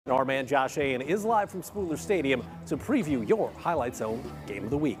Our man Josh Ayen is live from Spooler Stadium to preview your Highlight Zone Game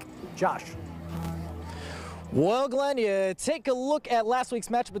of the Week. Josh. Well, Glenn, you take a look at last week's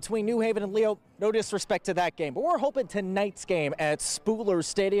match between New Haven and Leo. No disrespect to that game, but we're hoping tonight's game at Spooler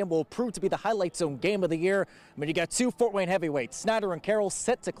Stadium will prove to be the Highlight Zone Game of the year. I mean, you got two Fort Wayne heavyweights, Snider and Carroll,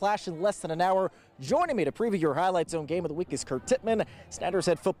 set to clash in less than an hour. Joining me to preview your Highlight Zone Game of the Week is Kurt Tippmann, Snider's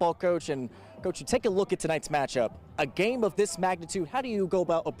head football coach. And Coach, you take a look at tonight's matchup. A game of this magnitude, how do you go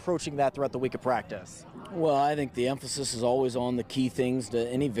about approaching that throughout the week of practice? Well, I think the emphasis is always on the key things to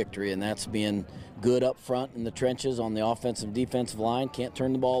any victory, and that's being good up front in the trenches on the offensive defensive line. Can't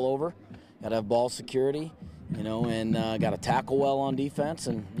turn the ball over. Got to have ball security, and got to tackle well on defense,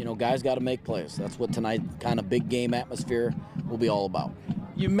 and, guys got to make plays. That's what tonight kind of big game atmosphere will be all about.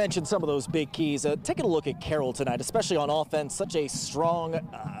 You mentioned some of those big keys. Taking a look at Carroll tonight, especially on offense, such a strong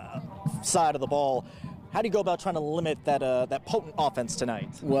side of the ball. How do you go about trying to limit that potent offense tonight?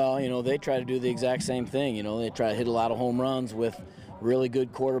 Well, they try to do the exact same thing. They try to hit a lot of home runs with really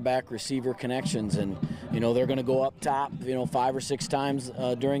good quarterback receiver connections, and they're going to go up top 5 or 6 times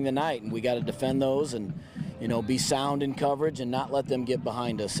during the night, and we got to defend those and be sound in coverage and not let them get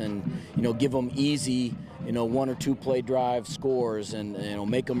behind us, and give them easy 1 or 2 play drive scores, and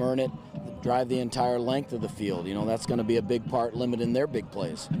make them earn it, drive the entire length of the field. That's going to be a big part, limiting their big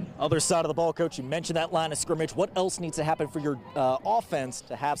plays. Other side of the ball, Coach, you mentioned that line of scrimmage. What else needs to happen for your offense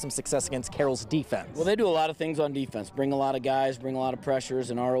to have some success against Carroll's defense? Well, they do a lot of things on defense. Bring a lot of guys, bring a lot of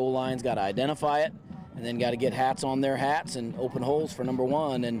pressures, and our O-line's got to identify it, and then got to get hats on their hats and open holes for number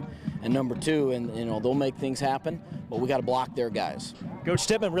 1 and number 2, and they'll make things happen, but we got to block their guys. Coach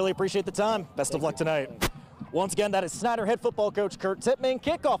Tippmann, really appreciate the time. Best of luck tonight. Once again, that is Snider head football coach Kurt Tippmann.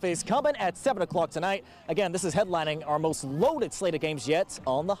 Kickoff is coming at 7 o'clock tonight. Again, this is headlining our most loaded slate of games yet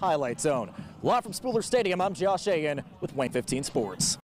on the Highlight Zone. Live from Spooler Stadium, I'm Josh Ayen with WANE-TV Sports.